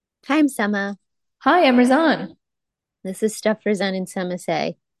Hi, I'm Summer. Hi, I'm Razan. This is Stuff for Zen and Summer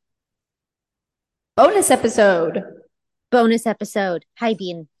Say. Bonus episode. Bonus episode. Hi,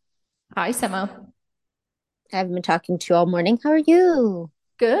 Bean. Hi, Sema. I haven't been talking to you all morning. How are you?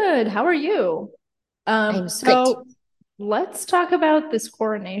 Good. How are you? I'm good. So let's talk about this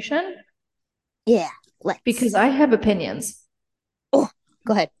coronation Yeah, because let's. I have opinions, Oh,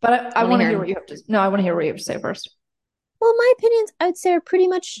 go ahead. but I I want to want to hear hear them. what you have to. No, I want to hear what you have to say first. Well, my opinions, I'd say, are pretty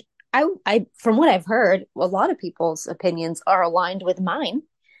much. From what I've heard, a lot of people's opinions are aligned with mine.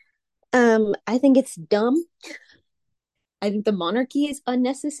 I think it's dumb. I think the monarchy is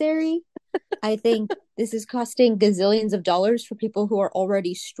unnecessary. I think this is costing gazillions of dollars for people who are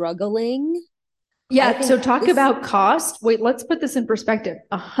already struggling. I Yeah. think So talk this. about cost. Wait, let's put this in perspective.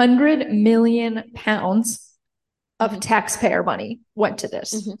 £100 million of Mhm, taxpayer money went to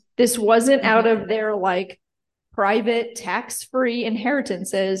this. mhm, This wasn't mhm. out of their like private tax-free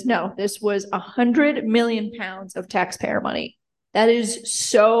inheritances. No, this was £100 million of taxpayer money. That is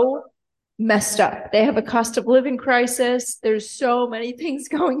so messed up. They have a cost of living crisis. There's so many things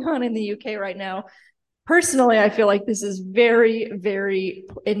going on in the UK right now. Personally, I feel like this is very, very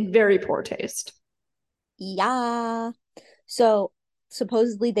in very poor taste. Yeah. So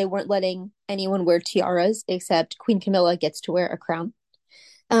supposedly they weren't letting anyone wear tiaras except Queen Camilla gets to wear a crown.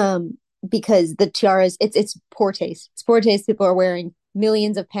 Um, because the tiaras, it's poor taste. It's poor taste. People are wearing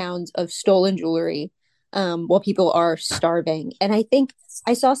millions of pounds of stolen jewelry, while people are starving. And I think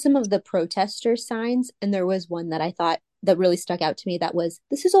I saw some of the protester signs, and there was one that I thought that really stuck out to me. That was,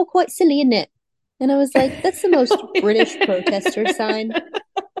 "This is all quite silly, isn't it?" And I was like, "That's the most British protester sign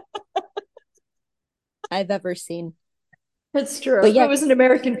I've ever seen." That's true. But If it yeah, was an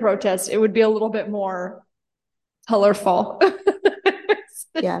American protest, it would be a little bit more colorful.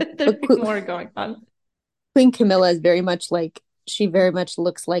 yeah. There'd be more going on. Queen Camilla is very much like she very much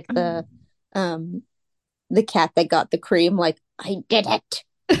looks like um the cat that got the cream, like, "I did it.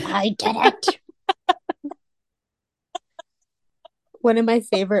 I did it." One of my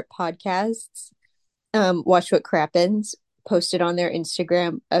favorite podcasts, Watch What Crappens, posted on their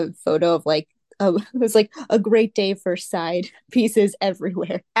Instagram a photo of like it was like a great day for side pieces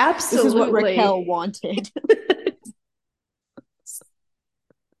everywhere. This is what Raquel Absolutely. wanted.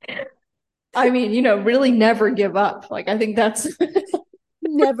 I mean, really never give up. Like, I think that's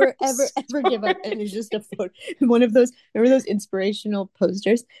Never, ever, ever give up. And it's just a photo. One of those, remember those inspirational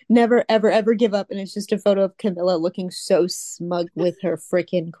posters? Never, ever, ever give up. And it's just a photo of Camilla looking so smug with her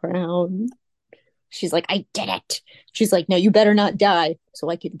freaking crown. She's like, "I did it." She's like, "Now you better not die so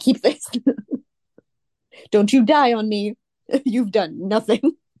I can keep this." "Don't you die on me. You've done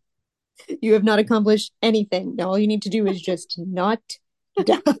nothing. You have not accomplished anything. Now all you need to do is just not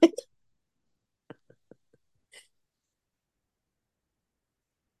die."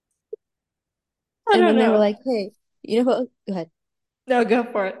 I And don't then they were know. like, "Hey, you know what?" Go ahead. No, go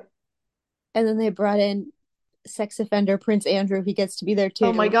for it. And then they brought in sex offender Prince Andrew. He gets to be there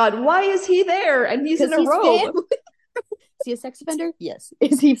Oh my too. God. Why is he there? And he's in Because a he's robe. family. Is he a sex offender? Yes.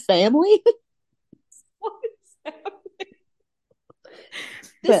 Is he family? What is that?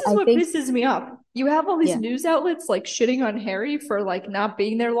 This But is I what think, pisses me off. You have all these yeah. news outlets like shitting on Harry for like not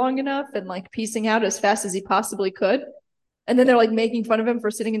being there long enough and like piecing out as fast as he possibly could. And then Yeah. they're like making fun of him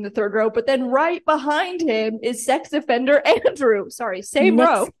for sitting in the third row. But then right behind him is sex offender Andrew. Sorry, same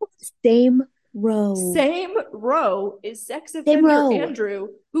row. Next, same row. Same row is sex Same offender row. Andrew,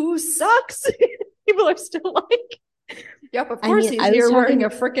 who sucks. People are still like, yep, of I course mean, he's here wearing a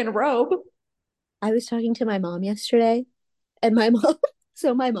freaking robe. I was talking to my mom yesterday, and my mom,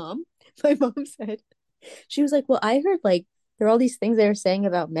 so my mom said, she was like, "Well, I heard like there are all these things they were saying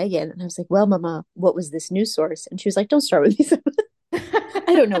about Megan." And I was like, "Well, mama, what was this news source?" And she was like, "Don't start with me."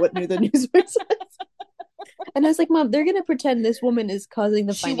 I don't know what new the news source was. And I was like, "Mom, they're gonna pretend this woman is causing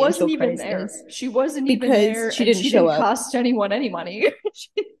the She financial wasn't even there. crisis She wasn't even because there, she and didn't she show didn't up." cost anyone any money. she,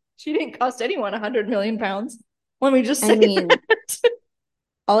 she didn't cost anyone £100 million. Let me just I say mean, that.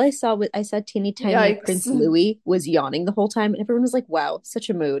 all I saw was I saw teeny tiny Yikes. Prince Louis was yawning the whole time, and everyone was like, "Wow, such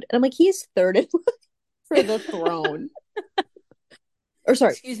a mood." And I'm like, "He's third in for the throne, or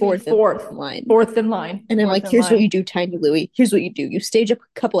sorry, Excuse me, fourth in fourth. line." Fourth in line. And I'm Fourth like, in "Here's what line. you do, tiny Louis. Here's what you do. You stage up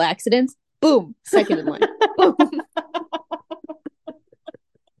a couple accidents, boom, second in line. Boom.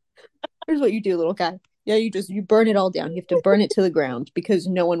 Here's what you do, little guy. Yeah, you burn it all down. You have to burn it to the ground because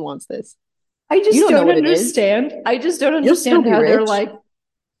no one wants this. I You just don't know don't what it is. understand. I just don't You'll still understand be how they're rich." like,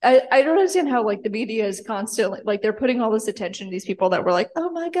 I don't understand how like the media is constantly like they're putting all this attention to these people that were like, oh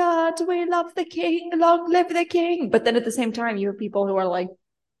my God, we love the king, long live the king. But then at the same time, you have people who are like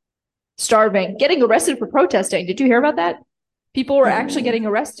starving, getting arrested for protesting. Did you hear about that? People were actually Oh. getting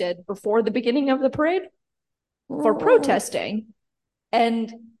arrested before the beginning of the parade for Oh. protesting.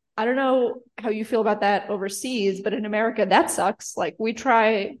 And I don't know how you feel about that overseas, but in America, that sucks. Like, we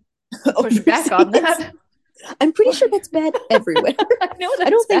try to push back on Overseas. that. I'm pretty sure I that's bad everywhere. know I that's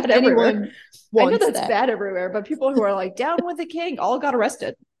don't think bad everywhere. anyone I know wants that's that. bad everywhere, but people who are like down with the king all got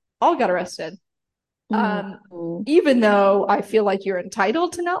arrested. All got arrested. Um, Mm. Even though I feel like you're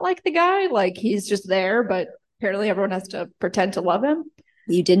entitled to not like the guy, like he's just there, but apparently everyone has to pretend to love him.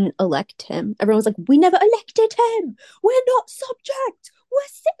 You didn't elect him. Everyone was like, we never elected him. We're not subject. We're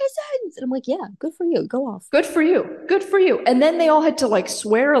citizens. And I'm like, yeah, good for you. Go off. Good for you. Good for you. And then they all had to like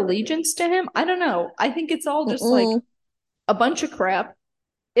swear allegiance to him. I don't know. I think it's all just like Mm-mm. a bunch of crap.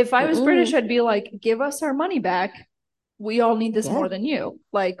 If I was British, Mm-mm. I'd be like, give us our money back. We all need this Yeah. more than you.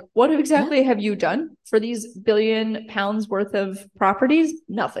 Like, what Yeah. exactly have you done for these £1 billion worth of properties?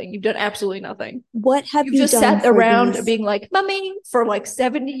 Nothing. You've done absolutely nothing. What have You've you just done sat for around these being like, mummy, for like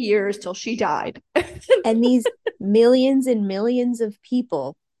 70 years till she died. and these millions and millions of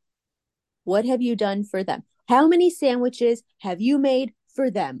people? What have you done for them? How many sandwiches have you made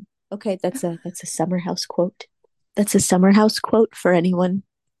for them? Okay, that's a summer house quote. That's a summer house quote for anyone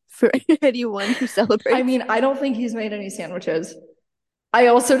who I celebrates. mean, I don't think he's made any sandwiches. I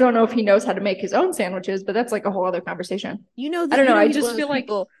also don't know if he knows how to make his own sandwiches, but that's like a whole other conversation. I don't know. I He's one just of feel those like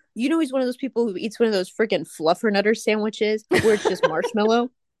people. You know he's one of those people who eats one of those freaking fluffernutter sandwiches where it's just marshmallow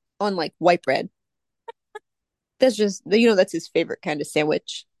on like white bread. That's just that's his favorite kind of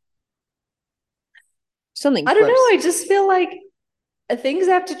sandwich. Something I don't know. gross. I just feel like things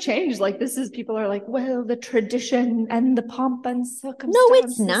have to change. Like this is people are like, well, the tradition and the pomp and No, it's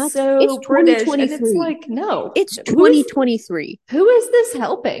circumstance is not. It's so British, and it's 2023. like, no, It's 2023. who is this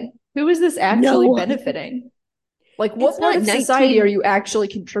helping? Who is this actually No, benefiting? Like, what it's part not of society are 19. you actually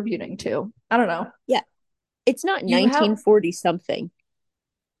contributing to? I don't know. Yeah, it's not You have, 1940 something.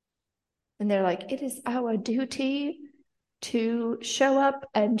 and they're like, it is our duty to show up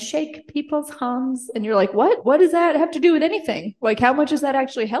and shake people's hands. And you're like, what? What does that have to do with anything? Like, how much has that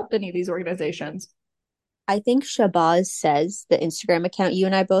actually helped any of these organizations? I think Shabazz says the Instagram account you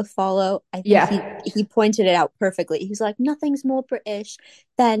and I both follow. I think Yeah. he pointed it out perfectly. He's like, nothing's more British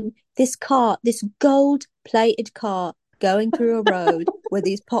than this car, this gold plated car going through a road where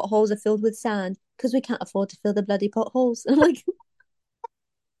these potholes are filled with sand because we can't afford to fill the bloody potholes. And I'm like,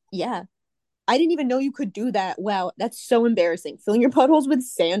 yeah, I didn't even know you could do that. Wow, that's so embarrassing. Filling your potholes with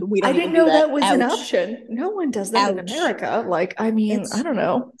sand. We I don't even didn't do know that. that was an Ouch. option. No one does that in Ouch. America. Like, I mean, I It's don't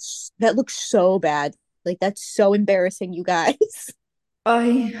know. that looks so bad. Like that's so embarrassing, you guys.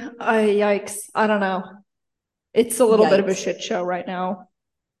 I, yikes. I don't know. It's a little bit of a Yikes. shit show right now.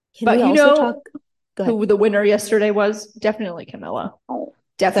 Can we But you also talk? know Go ahead. who the winner yesterday was? Definitely Camilla. Oh,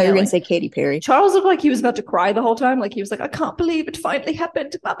 I thought you were going to Definitely. say Katy Perry. Charles looked like he was about to cry the whole time. Like he was like, I can't believe it finally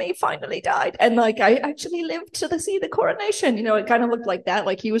happened. Mummy finally died. And like, I actually lived to see the coronation. You know, it kind of looked like that.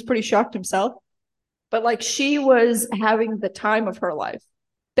 Like he was pretty shocked himself. But like she was having the time of her life.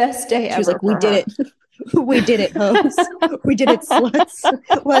 Best day She was ever like, "We for did her. it. We did it, hoes. We did it,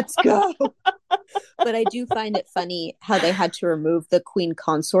 sluts. Let's go." But I do find it funny how they had to remove the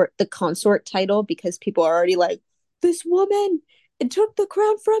consort title, because people are already like, "This woman it took the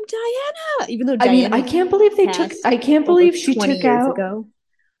crown from Diana," even though I mean, Diana passed I can't over believe she 20 took years out. ago.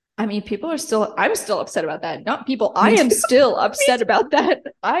 I mean, I'm still upset about that. Not people. I Me am too. still Me upset too. about that.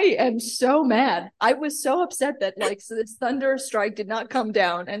 I am so mad. I was so upset that like so this thunder strike did not come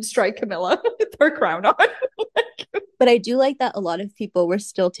down and strike Camilla with her crown on. But I do like that a lot of people were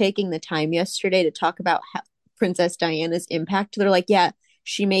still taking the time yesterday to talk about how Princess Diana's impact. They're like, yeah,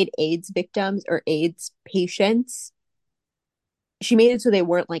 she made AIDS victims or AIDS patients. She made it so they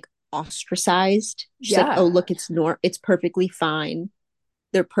weren't like ostracized. She's like, oh, Yeah. look, it's perfectly fine.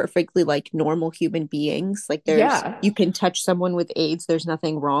 They're perfectly like normal human beings. Like Yeah. you can touch someone with AIDS. There's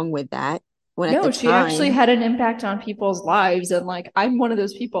nothing wrong with that. When at the No, she actually time, had an impact on people's lives. And like, I'm one of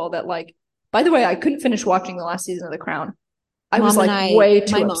those people that, like, by the way, I couldn't finish watching the last season of The Crown. I was mom and like I, way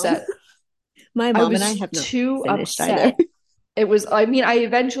too upset. my I mom and I was have not too finished either. upset. It was, I mean, I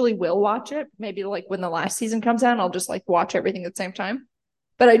eventually will watch it. Maybe like when the last season comes out, I'll just like watch everything at the same time.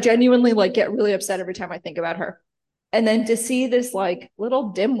 But I genuinely like get really upset every time I think about her. And then to see this like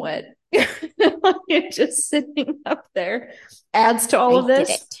little dimwit just sitting up there adds to all I of did this.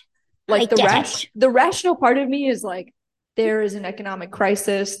 it. I Like did it. the rational part of me is like, there is an economic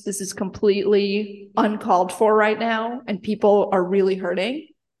crisis. This is completely uncalled for right now, and people are really hurting.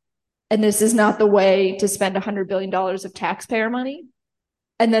 And this is not the way to spend $100 billion of taxpayer money.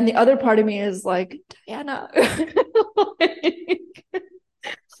 And then the other part of me is like, Diana, like,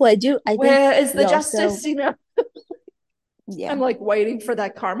 Well, I do. I think where is the we also justice? You know? I'm Yeah. like waiting for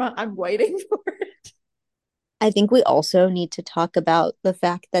that karma. I'm waiting for it. I think we also need to talk about the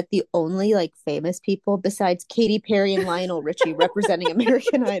fact that the only like famous people besides Katy Perry and Lionel Richie representing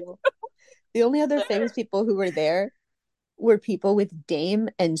American Idol, the only other famous people who were there were people with Dame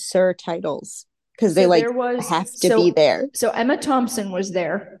and Sir titles because they So like there was have to be there. so Emma Thompson was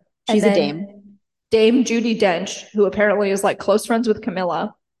there, and She's a Dame. then Dame Judy Dench, who apparently is like close friends with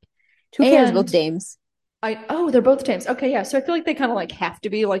Camilla, Who cares? Both and Dames. they're both Dames. Okay, yeah. So I feel like they kind of like have to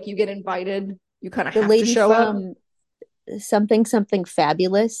be like you get invited, you kind of The have to lady show up. from something something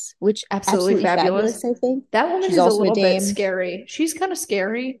fabulous, which Absolutely absolutely fabulous. fabulous, I think. That woman She's is a also a little bit Dame. scary. She's kind of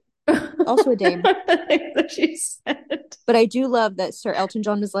scary. Also a Dame. The things that she said. But I do love that Sir Elton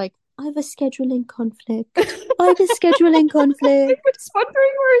John was like, I have a scheduling conflict. I have a scheduling I conflict. was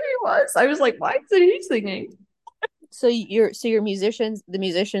wondering where he was. I was like, why isn't he singing? So your musicians, the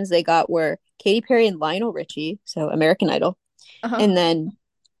musicians they got were Katy Perry and Lionel Richie, so American Idol. And Uh-huh. then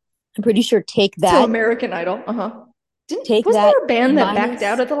I'm pretty sure So American Idol. Uh-huh. Didn't Take wasn't That there a band that backed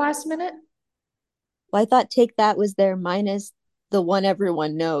out minus at the last minute? well, I thought Take That was their minus the one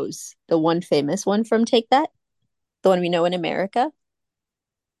everyone knows, the one famous one from Take That, the one we know in America.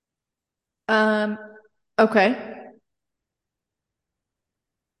 Um, okay.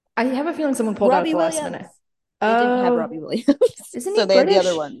 I have a feeling someone pulled out at Robbie the last minute. Williams. They didn't have Oh, Robbie Williams, isn't so he they had the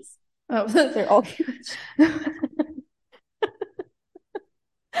other British? ones. Oh, They're all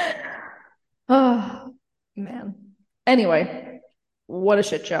oh man. Anyway, what a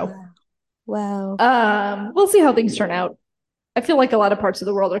shit show. wow. Wow. We'll see how things turn out. I feel like a lot of parts of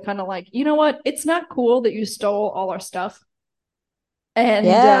the world are kind of like, you know what? It's not cool that you stole all our stuff, and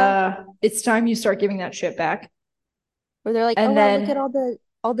Yeah. it's time you start giving that shit back. Where they're like, "Oh And wow, look at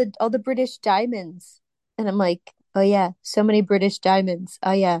then, all the British diamonds." And I'm like, "Oh yeah, so many British diamonds.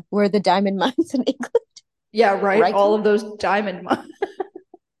 Oh yeah, where are the diamond mines in England? yeah, right, Right? all of those diamond.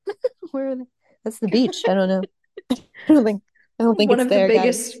 Where are they? That's the beach. I don't know. I don't think I don't think it's there,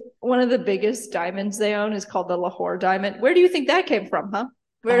 guys. One of the biggest diamonds they own is called the Lahore diamond. Where do you think that came from, huh? I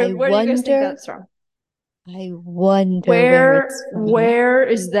Where do you guys think wonder that's from? I wonder where it's from. Where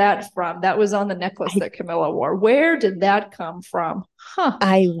is that from? That was on the necklace I that Camilla wore. Where did that come from? Huh.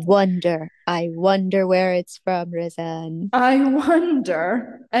 I wonder where it's from, Rizan. I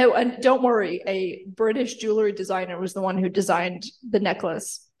wonder. Oh, and don't worry, a British jewelry designer was the one who designed the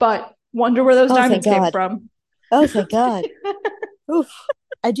necklace. But wonder where those Oh thank diamonds came God. from. Oh thank God. Oof.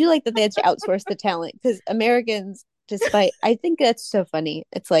 I do like that they had to outsource the talent because Americans, despite, I think that's so funny.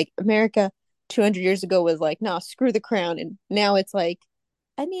 It's like America 200 years ago was like, no, screw the crown. And now it's like,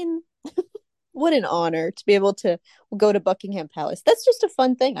 I mean, what an honor to be able to go to Buckingham Palace. That's just a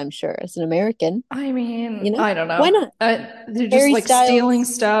fun thing, I'm sure, as an American, I mean, you know? I don't Why know. not? They're just Harry like stealing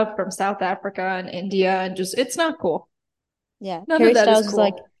Styles. stuff from South Africa and India, and just it's not cool. Yeah. None of Harry that is Styles was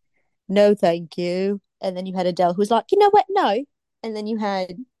like, cool. no, thank you. And then you had Adele, who was like, you know what? No. And then you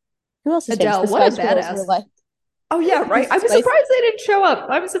had, who else is famous? Adele, The what a Spice Girls were badass. like, Oh yeah, right. the I was Spice surprised they didn't show up.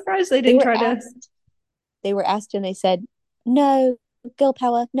 I was surprised they they didn't were try to. asked they were asked and they said, "No, girl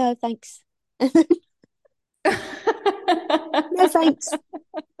power. No, thanks. No, thanks."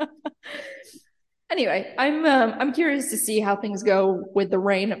 Anyway, I'm curious to see how things go with the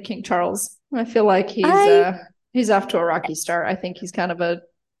reign of King Charles. I feel like I he's off to a rocky start. I think he's kind of a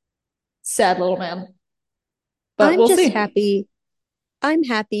sad little man, but I'm we'll just see. happy. I'm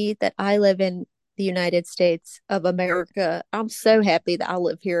happy that I live in the United States of America. I'm so happy that I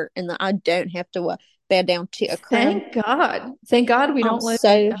live here and that I don't have to bow down to a crown. Thank God. Thank God we I'm don't live.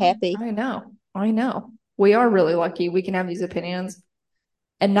 so happy. I know. I know. We are really lucky. We can have these opinions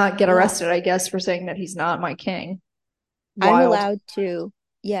and not get Yeah, arrested, I guess, for saying that he's not my king. I'm Wild. allowed to.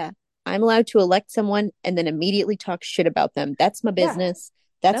 Yeah, I'm allowed to elect someone and then immediately talk shit about them. That's my Yeah. business.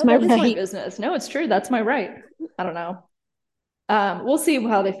 That's No, my that is my right. business. No, it's true. That's my right. I don't know. We'll see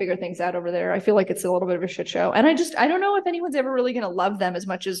how they figure things out over there. I feel like it's a little bit of a shit show. And I don't know if anyone's ever really going to love them as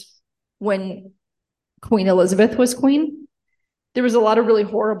much as when Queen Elizabeth was queen. There was a lot of really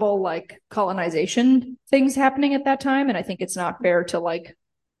horrible like colonization things happening at that time. And I think it's not fair to like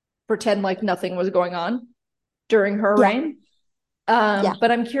pretend like nothing was going on during her Yeah, reign. yeah.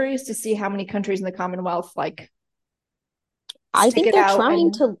 But I'm curious to see how many countries in the Commonwealth like I stick think it they're out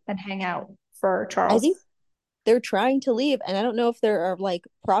trying to. and hang out for I Charles. think they're trying to leave, and I don't know if there are like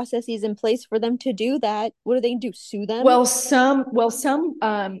processes in place for them to do that. What do they do? Sue them?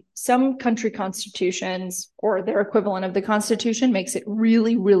 Some country constitutions or their equivalent of the Constitution makes it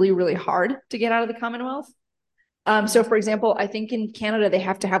really, really, really hard to get out of the Commonwealth. So, for example, I think in Canada they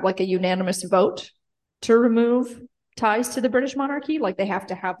have to have like a unanimous vote to remove ties to the British monarchy. Like they have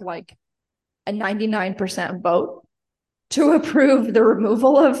to have like a 99% vote. to approve the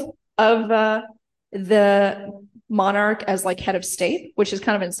removal of the monarch as like head of state, which is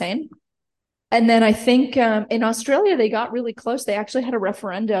kind of insane. And then I think in Australia they got really close. They actually had a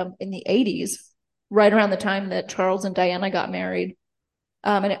referendum in the 80s, right around the time that Charles and Diana got married.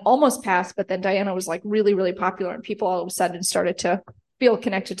 And it almost passed, but then Diana was like really, really popular, and people all of a sudden started to feel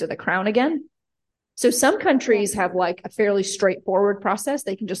connected to the crown again. So some Yeah. countries have like a fairly straightforward process.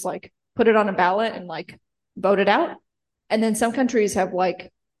 They can just like put it on a ballot and like vote it out. And then some countries have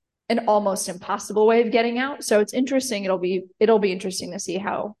like an almost impossible way of getting out. So it's interesting. It'll be interesting to see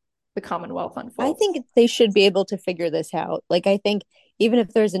how the Commonwealth I unfolds. think they should be able to figure this out. Like, I think even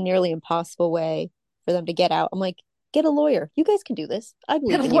if there's a nearly impossible way for them to get out, I'm like, get a lawyer. You guys can do this. I Get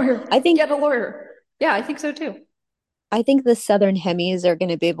believe a in you. lawyer. Get a lawyer. Yeah, I think so too. I think the Southern Hemis are going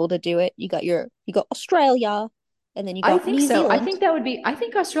to be able to do it. You got Australia, and then you I got think New so. Zealand. I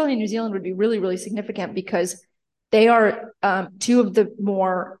think Australia and New Zealand would be really, really significant because they are two of the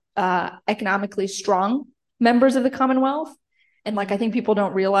more economically strong members of the Commonwealth. And like, I think people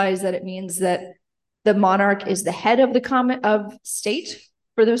don't realize that it means that the monarch is the head of the common of state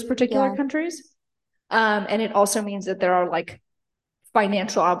for those particular Yeah, countries. And it also means that there are like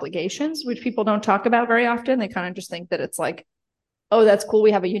financial obligations, which people don't talk about very often. They kind of just think that it's like, oh, that's cool.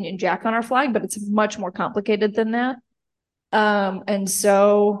 We have a Union Jack on our flag, but it's much more complicated than that. And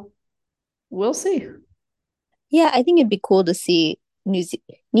so we'll see. yeah. I think it'd be cool to see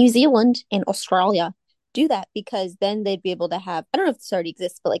New Zealand and Australia do that because then they'd be able to have. I don't know if this already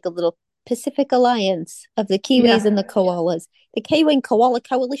exists, but like a little Pacific alliance of the Kiwis and Yeah. the koalas, the Kiwi and Koala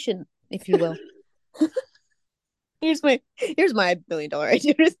Coalition, if you will. Here's my $1 billion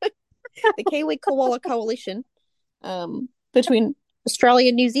idea. The Kiwi Koala Coalition, between Australia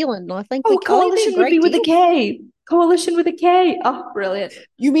and New Zealand. And I think Oh, I think it'd be a coalition would be great with a deal. K. Coalition with a K. Oh, brilliant.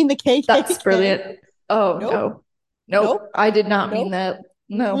 You mean the That's KKK? brilliant. Oh Nope, no. nope, Nope. I did not mean nope. that.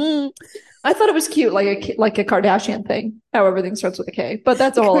 No. Mm-mm. I thought it was cute, like a Kardashian thing, how everything starts with a K. But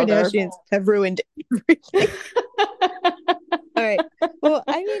that's The a whole other. Kardashians have ruined everything. All right. Well,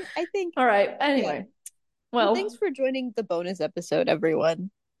 I mean, I think, All right. yeah. Anyway, Well, thanks well, for joining the bonus episode,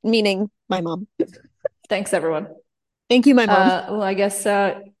 everyone. Meaning my mom. thanks everyone. Thank you, my mom. Well, I guess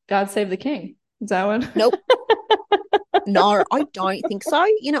God save the king. Is that one? Nope. No, I don't think so.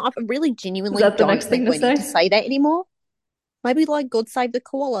 I really Is genuinely that the don't next thing think to we need to say? say that anymore. Maybe like God save the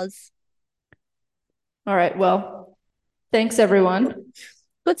koalas. All right. Well, thanks everyone.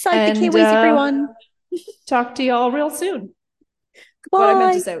 God save the And Kiwis, everyone. talk to y'all real soon. What I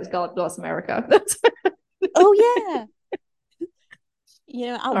meant to Goodbye. say was God bless America. Oh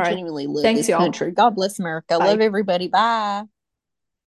yeah. I'll All right. genuinely love Thanks, this country. y'all. God bless America. Love Bye. everybody. Bye.